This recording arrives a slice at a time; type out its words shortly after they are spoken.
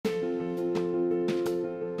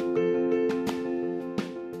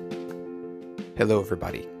Hello,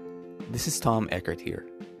 everybody. This is Tom Eckert here.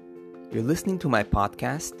 You're listening to my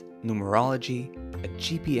podcast, Numerology, a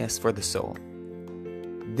GPS for the soul.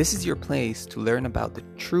 This is your place to learn about the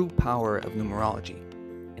true power of numerology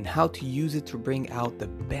and how to use it to bring out the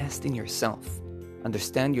best in yourself,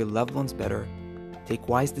 understand your loved ones better, take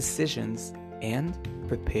wise decisions, and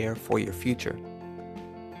prepare for your future.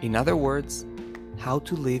 In other words, how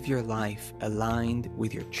to live your life aligned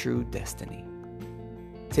with your true destiny.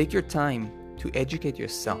 Take your time to educate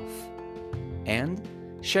yourself and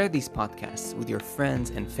share these podcasts with your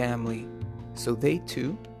friends and family so they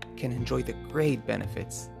too can enjoy the great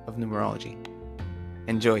benefits of numerology.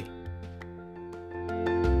 Enjoy!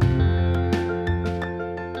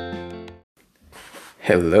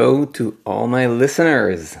 Hello to all my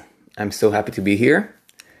listeners. I'm so happy to be here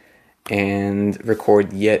and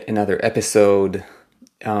record yet another episode.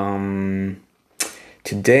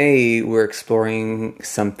 Today we're exploring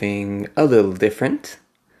something a little different.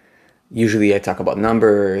 Usually I talk about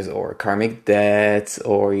numbers or karmic debts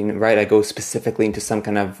or, I go specifically into some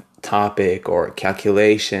kind of topic or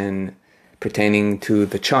calculation pertaining to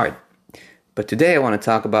the chart. But today I want to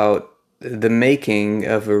talk about the making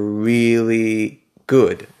of a really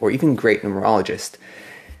good or even great numerologist.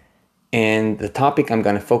 And the topic I'm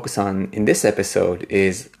going to focus on in this episode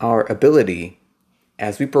is our ability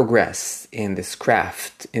as we progress in this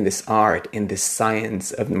craft, in this art, in this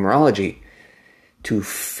science of numerology, to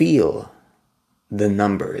feel the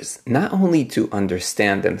numbers, not only to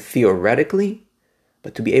understand them theoretically,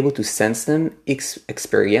 but to be able to sense them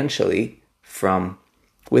experientially from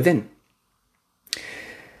within.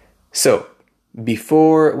 So,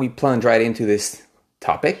 before we plunge right into this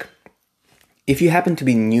topic, if you happen to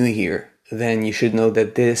be new here, then you should know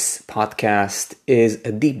that this podcast is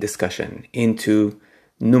a deep discussion into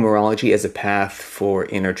numerology as a path for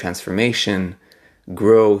inner transformation,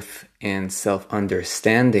 growth, and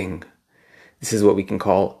self-understanding. This is what we can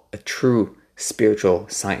call a true spiritual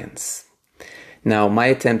science. Now, my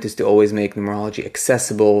attempt is to always make numerology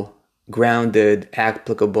accessible, grounded,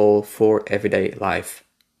 applicable for everyday life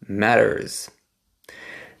matters.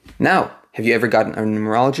 Now, have you ever gotten a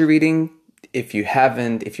numerology reading? If you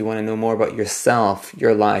haven't, if you want to know more about yourself,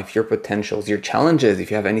 your life, your potentials, your challenges,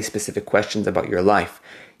 if you have any specific questions about your life,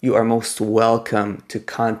 you are most welcome to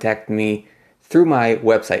contact me through my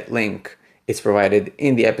website link. It's provided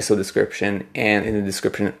in the episode description and in the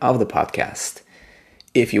description of the podcast.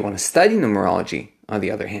 If you want to study numerology, on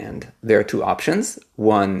the other hand, there are two options.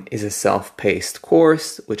 One is a self-paced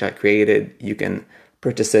course, which I created. You can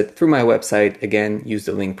purchase it through my website. Again, use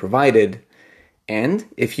the link provided. And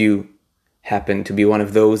if you happen to be one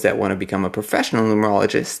of those that want to become a professional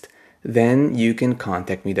numerologist, then you can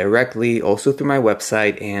contact me directly, also through my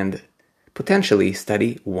website, and potentially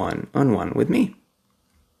study one-on-one with me.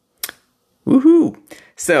 Woohoo!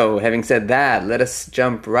 So, having said that, let us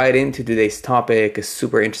jump right into today's topic, a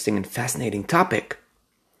super interesting and fascinating topic.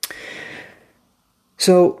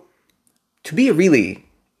 So, to be a really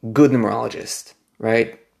good numerologist,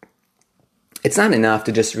 right? It's not enough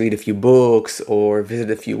to just read a few books or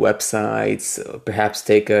visit a few websites, or perhaps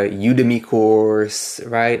take a Udemy course,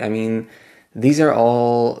 right? I mean, these are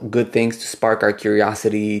all good things to spark our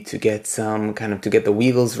curiosity, to get to get the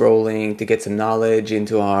wheels rolling, to get some knowledge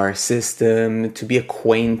into our system, to be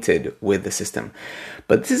acquainted with the system.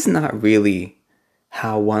 But this is not really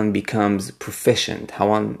how one becomes proficient, how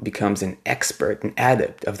one becomes an expert, an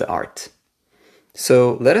adept of the art.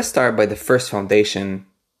 So let us start by the first foundation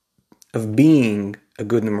of being a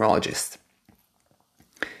good numerologist.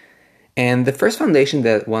 And the first foundation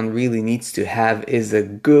that one really needs to have is a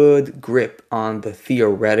good grip on the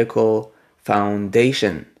theoretical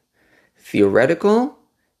foundation. Theoretical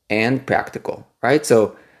and practical, right?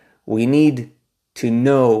 So we need to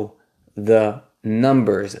know the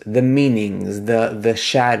numbers, the meanings, the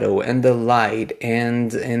shadow and the light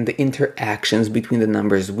and the interactions between the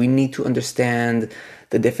numbers. We need to understand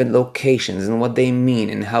the different locations and what they mean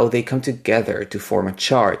and how they come together to form a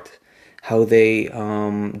chart, how they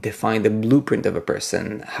define the blueprint of a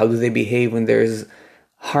person, how do they behave when there's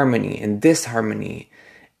harmony and disharmony,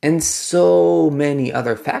 and so many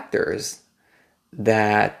other factors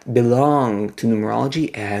that belong to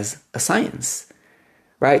numerology as a science,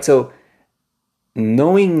 right? So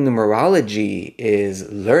knowing numerology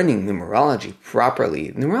is learning numerology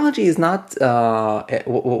properly. Numerology is not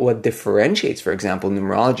what differentiates, for example,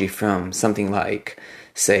 numerology from something like,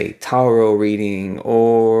 say, tarot reading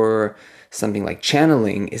or something like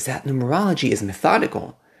channeling, is that numerology is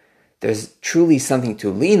methodical. There's truly something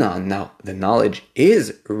to lean on. Now, the knowledge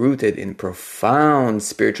is rooted in profound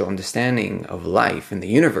spiritual understanding of life and the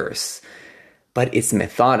universe, but it's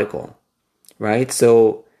methodical. right?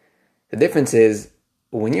 So the difference is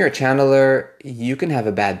when you're a channeler, you can have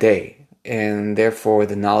a bad day, and therefore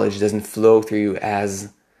the knowledge doesn't flow through you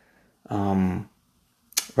as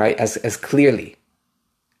as clearly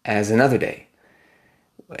as another day.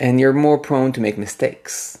 And you're more prone to make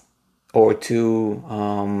mistakes or to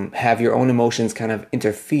have your own emotions kind of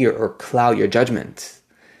interfere or cloud your judgment.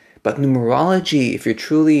 But numerology, if you're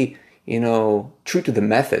truly, true to the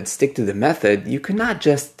method, stick to the method, you cannot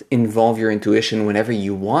just involve your intuition whenever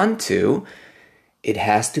you want to. It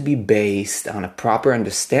has to be based on a proper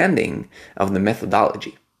understanding of the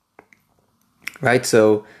methodology, right?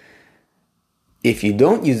 So if you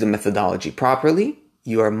don't use the methodology properly,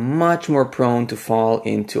 you are much more prone to fall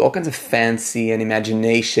into all kinds of fancy and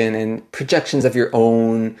imagination and projections of your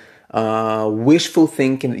own, wishful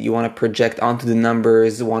thinking that you want to project onto the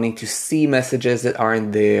numbers, wanting to see messages that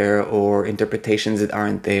aren't there or interpretations that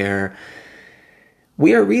aren't there.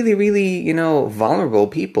 We are really, really, vulnerable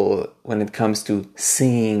people when it comes to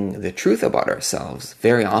seeing the truth about ourselves.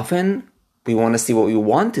 Very often, we want to see what we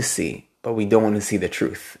want to see, but we don't want to see the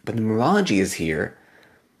truth. But numerology is here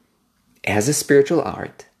as a spiritual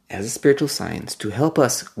art, as a spiritual science, to help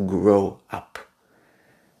us grow up,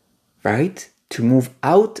 right? To move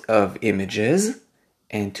out of images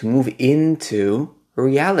and to move into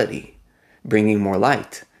reality, bringing more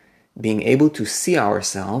light, being able to see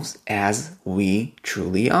ourselves as we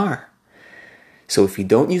truly are. So if we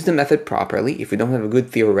don't use the method properly, if we don't have a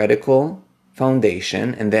good theoretical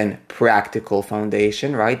foundation and then practical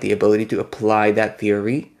foundation, right? The ability to apply that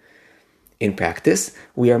theory in practice,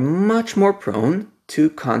 we are much more prone to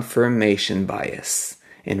confirmation bias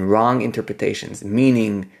and wrong interpretations.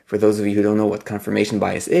 Meaning, for those of you who don't know what confirmation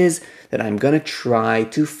bias is, that I'm going to try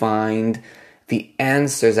to find the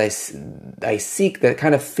answers I seek that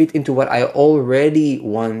kind of fit into what I already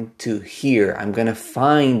want to hear. I'm going to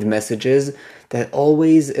find messages that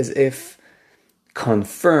always as if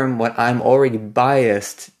confirm what I'm already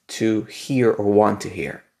biased to hear or want to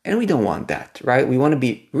hear. And we don't want that, right? We want to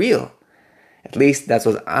be real. At least that's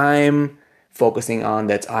what I'm focusing on.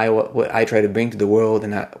 That's what I try to bring to the world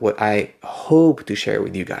and what I hope to share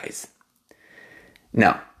with you guys.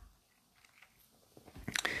 Now,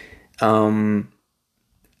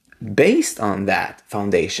 based on that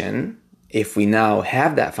foundation, if we now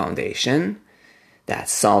have that foundation, that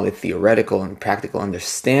solid theoretical and practical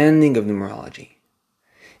understanding of numerology,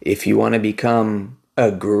 if you want to become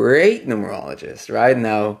a great numerologist, right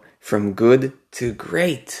now, from good to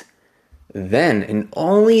great, then and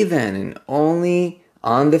only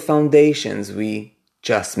on the foundations we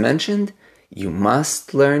just mentioned, you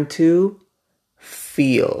must learn to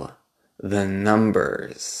feel the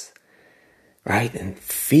numbers, right? And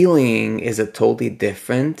feeling is a totally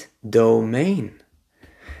different domain.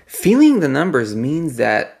 Feeling the numbers means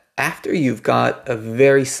that after you've got a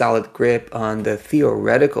very solid grip on the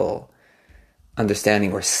theoretical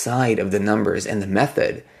understanding or side of the numbers and the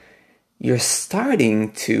method, you're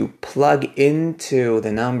starting to plug into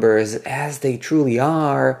the numbers as they truly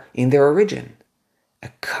are in their origin. A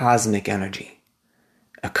cosmic energy,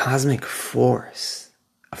 a cosmic force,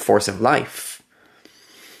 a force of life.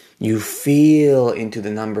 You feel into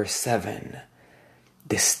the number 7,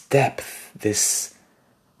 this depth, this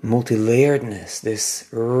multi-layeredness, this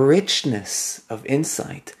richness of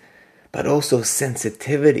insight, but also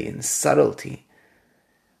sensitivity and subtlety,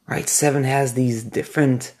 right? 7 has these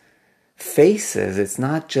different faces. It's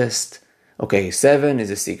not just, 7 is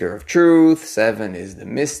a seeker of truth, 7 is the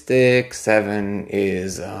mystic, 7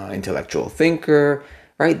 is intellectual thinker,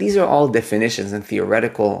 right? These are all definitions and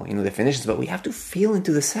theoretical, definitions, but we have to feel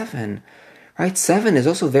into the 7, right? 7 is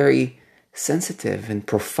also very sensitive and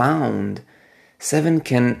profound. 7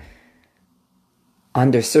 can,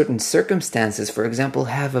 under certain circumstances, for example,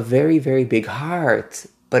 have a very, very big heart,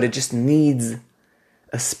 but it just needs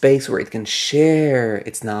a space where it can share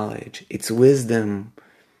its knowledge, its wisdom,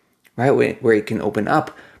 right? Where it can open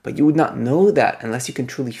up. But you would not know that unless you can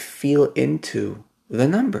truly feel into the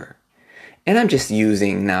number. And I'm just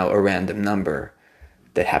using now a random number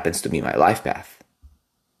that happens to be my life path.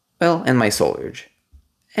 Well, and my soul urge.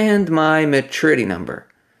 And my maturity number.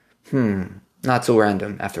 Not so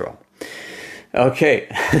random after all. Okay.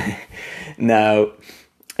 Now,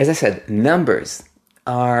 as I said, numbers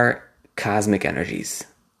are cosmic energies.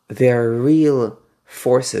 They're real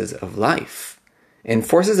forces of life. And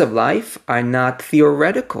forces of life are not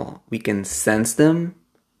theoretical. We can sense them.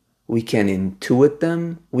 We can intuit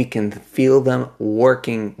them. We can feel them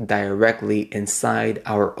working directly inside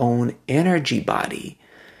our own energy body.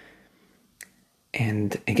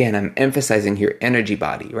 And again, I'm emphasizing here energy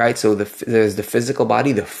body, right? So there's the physical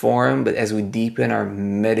body, the form, but as we deepen our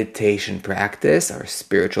meditation practice, our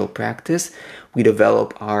spiritual practice, we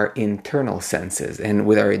develop our internal senses. And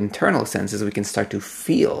with our internal senses, we can start to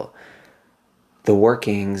feel the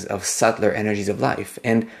workings of subtler energies of life.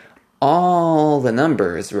 And all the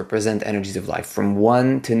numbers represent energies of life from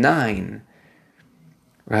 1 to 9,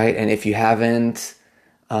 right? And if you haven't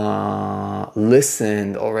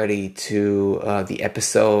listened already to the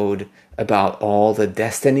episode about all the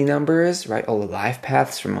destiny numbers, right? All the life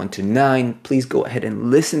paths from 1 to 9, please go ahead and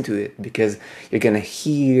listen to it, because you're going to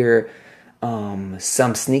hear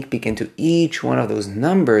some sneak peek into each one of those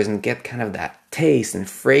numbers and get kind of that taste and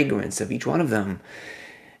fragrance of each one of them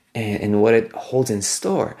and what it holds in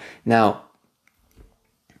store. Now,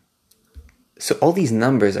 so all these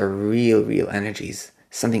numbers are real energies,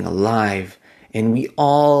 something alive. And we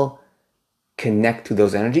all connect to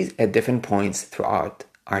those energies at different points throughout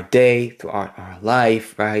our day, throughout our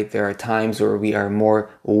life, right? There are times where we are more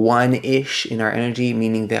one-ish in our energy,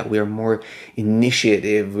 meaning that we are more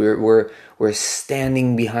initiative. We're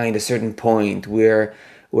standing behind a certain point. We're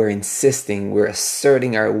insisting. We're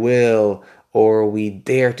asserting our will, or we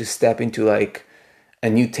dare to step into like a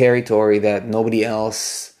new territory that nobody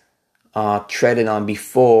else treaded on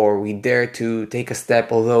before. We dare to take a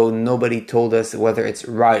step although nobody told us whether it's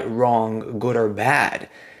right, wrong, good or bad.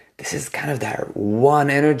 This is kind of that one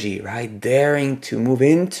energy, right? Daring to move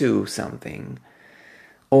into something.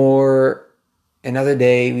 Or another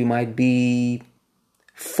day we might be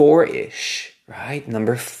 4-ish, right?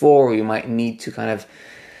 Number 4, we might need to kind of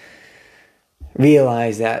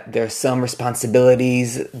realize that there are some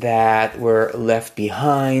responsibilities that were left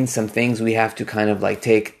behind, some things we have to kind of like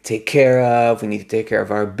take care of. We need to take care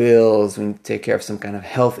of our bills. We need to take care of some kind of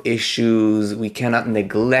health issues. We cannot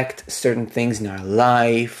neglect certain things in our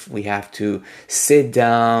life. We have to sit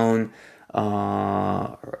down,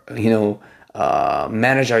 manage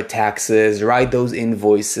our taxes, write those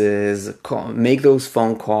invoices, make those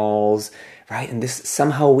phone calls, right? And this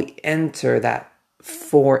somehow we enter that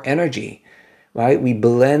 4 energy. Right? We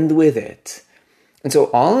blend with it. And so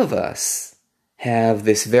all of us have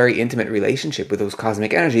this very intimate relationship with those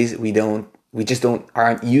cosmic energies. We just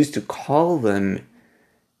aren't used to call them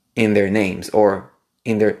in their names or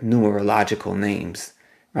in their numerological names,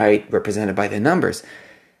 right? Represented by the numbers.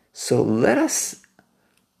 So let us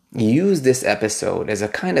use this episode as a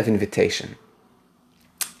kind of invitation.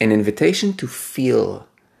 An invitation to feel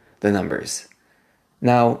the numbers.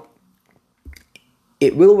 Now,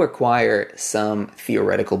 it will require some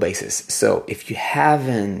theoretical basis. So if you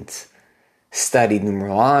haven't studied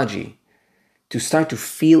numerology, to start to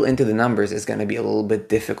feel into the numbers is going to be a little bit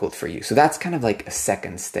difficult for you. So that's kind of like a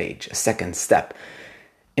second stage, a second step.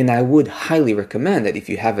 And I would highly recommend that if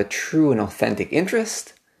you have a true and authentic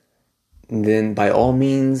interest, then by all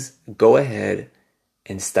means, go ahead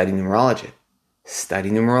and study numerology. Study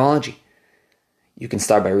numerology. You can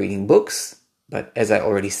start by reading books. But as I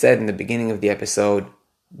already said in the beginning of the episode,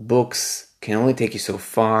 books can only take you so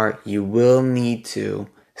far. You will need to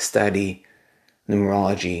study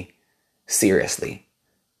numerology seriously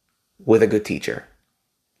with a good teacher.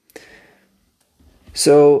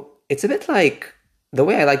 So it's a bit like, the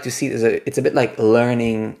way I like to see it is it's a bit like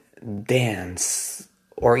learning dance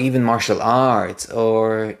or even martial arts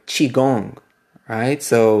or qigong, right?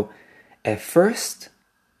 So at first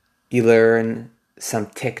you learn some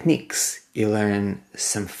techniques. You learn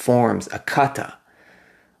some forms, a kata,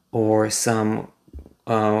 or some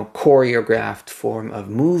choreographed form of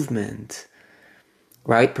movement,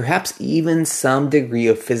 right? Perhaps even some degree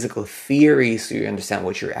of physical theory so you understand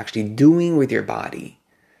what you're actually doing with your body.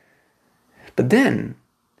 But then,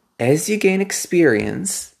 as you gain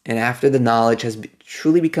experience, and after the knowledge has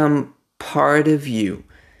truly become part of you,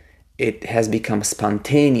 it has become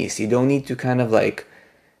spontaneous. You don't need to kind of like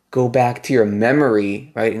go back to your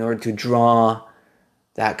memory, right, in order to draw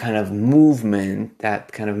that kind of movement,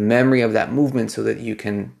 that kind of memory of that movement so that you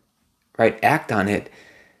can, right, act on it.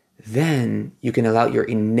 Then you can allow your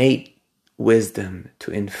innate wisdom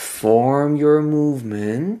to inform your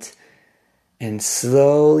movement and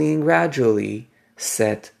slowly and gradually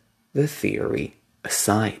set the theory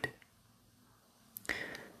aside.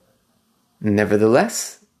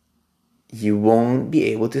 Nevertheless, you won't be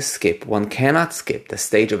able to skip, one cannot skip the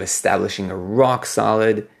stage of establishing a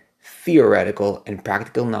rock-solid theoretical and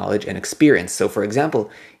practical knowledge and experience. So for example,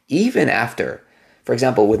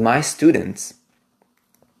 with my students,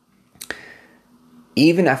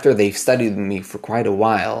 even after they've studied with me for quite a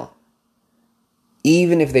while,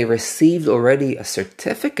 even if they received already a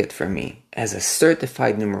certificate from me as a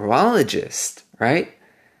certified numerologist, right?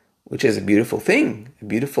 which is a beautiful thing, a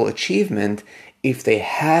beautiful achievement, if they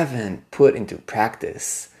haven't put into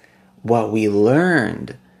practice what we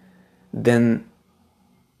learned, then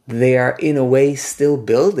they are in a way still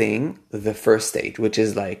building the first stage, which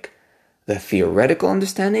is like the theoretical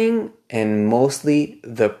understanding and mostly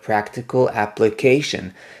the practical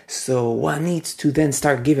application. So one needs to then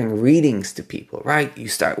start giving readings to people, right? You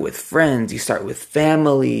start with friends, you start with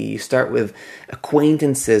family, you start with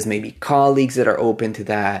acquaintances, maybe colleagues that are open to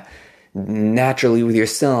that. Naturally with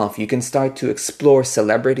yourself, you can start to explore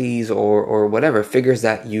celebrities or whatever, figures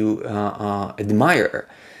that you admire,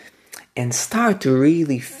 and start to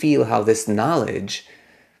really feel how this knowledge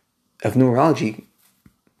of numerology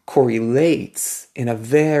correlates in a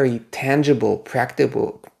very tangible,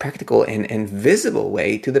 practical and visible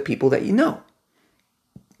way to the people that you know.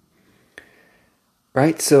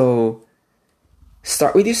 Right? So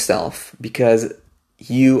start with yourself, because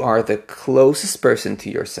you are the closest person to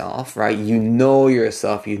yourself, right? You know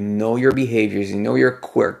yourself, you know your behaviors, you know your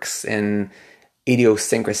quirks and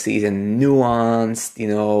idiosyncrasies and nuanced,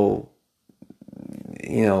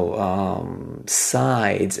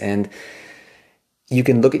 sides, and you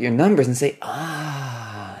can look at your numbers and say,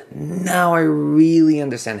 now I really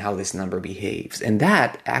understand how this number behaves. And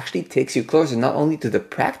that actually takes you closer not only to the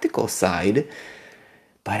practical side,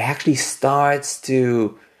 but actually starts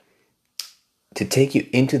to take you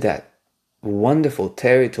into that wonderful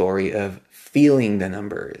territory of feeling the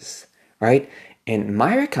numbers, right? And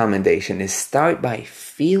my recommendation is start by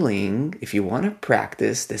feeling. If you want to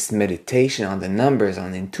practice this meditation on the numbers,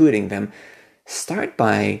 on intuiting them, start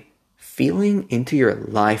by feeling into your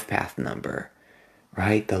life path number,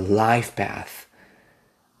 right? The life path,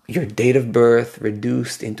 your date of birth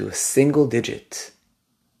reduced into a single digit,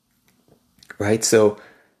 right? So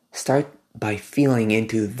start by feeling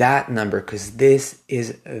into that number, because this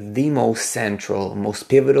is the most central, most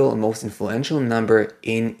pivotal, and most influential number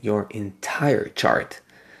in your entire chart,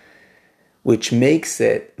 which makes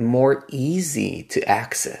it more easy to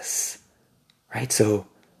access, right? So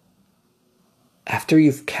after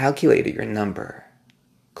you've calculated your number,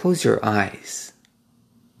 close your eyes,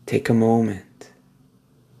 take a moment,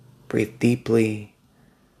 breathe deeply,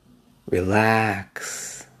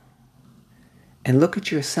 relax, and look at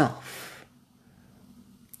yourself.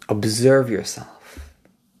 Observe yourself,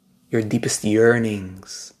 your deepest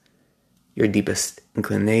yearnings, your deepest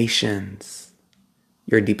inclinations,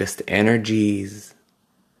 your deepest energies,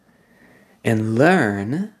 and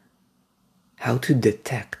learn how to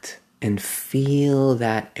detect and feel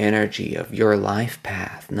that energy of your life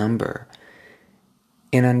path number,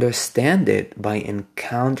 and understand it by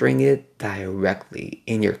encountering it directly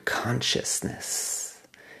in your consciousness,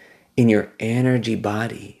 in your energy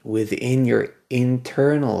body, within your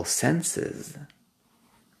internal senses.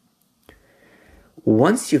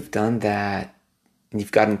 Once you've done that and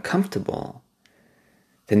you've gotten comfortable,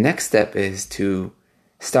 the next step is to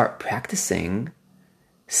start practicing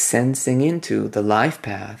sensing into the life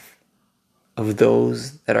path of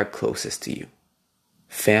those that are closest to you,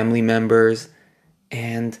 family members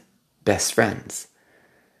and best friends.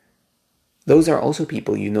 Those are also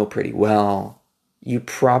people you know pretty well. You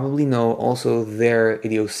probably know also their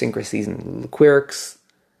idiosyncrasies and quirks,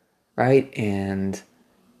 right? And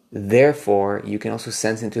therefore, you can also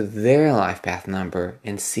sense into their life path number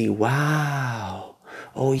and see, wow,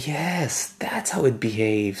 oh yes, that's how it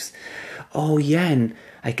behaves. Oh yeah, and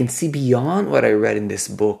I can see beyond what I read in this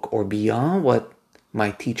book or beyond what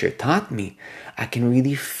my teacher taught me. I can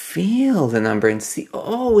really feel the number and see,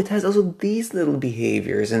 oh, it has also these little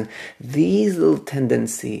behaviors and these little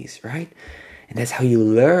tendencies, right? And that's how you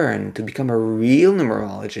learn to become a real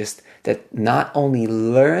numerologist that not only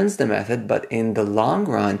learns the method, but in the long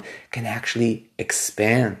run can actually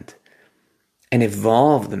expand and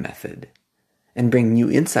evolve the method and bring new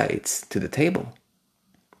insights to the table.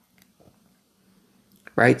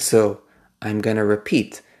 Right? So I'm going to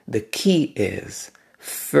repeat. The key is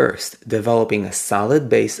first developing a solid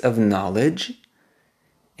base of knowledge,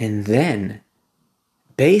 and then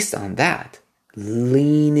based on that,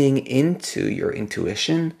 leaning into your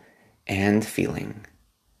intuition and feeling,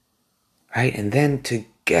 right? And then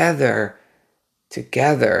together,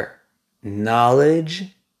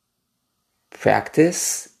 knowledge,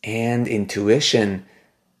 practice, and intuition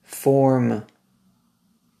form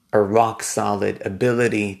a rock-solid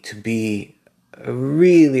ability to be a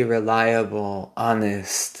really reliable,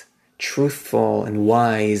 honest, truthful, and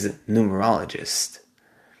wise numerologist.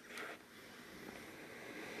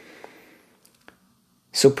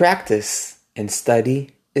 So practice and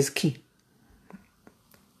study is key.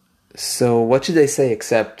 So what should I say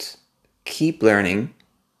except keep learning,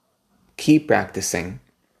 keep practicing,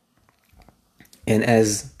 And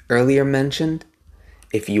as earlier mentioned,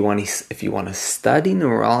 if you want to study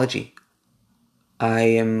numerology, I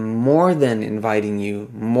am more than inviting you,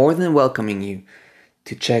 more than welcoming you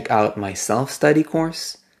to check out my self-study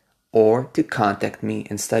course or to contact me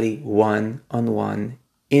and study one-on-one,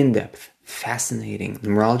 in-depth, fascinating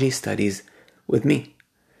numerology studies with me.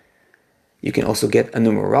 You can also get a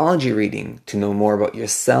numerology reading to know more about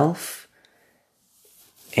yourself,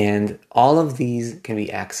 and all of these can be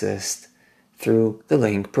accessed through the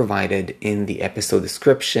link provided in the episode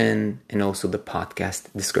description and also the podcast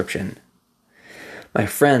description. My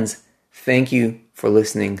friends, thank you for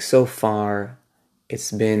listening so far.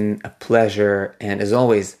 It's been a pleasure, and as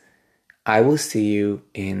always, I will see you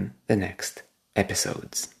in the next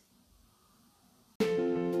episodes.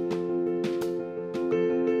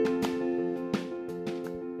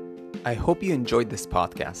 I hope you enjoyed this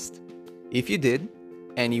podcast. If you did,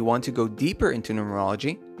 and you want to go deeper into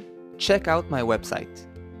numerology, check out my website,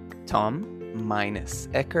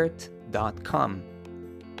 tom-eckert.com.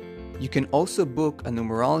 You can also book a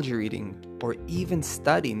numerology reading or even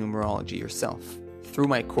study numerology yourself through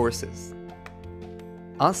my courses.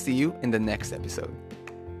 I'll see you in the next episode.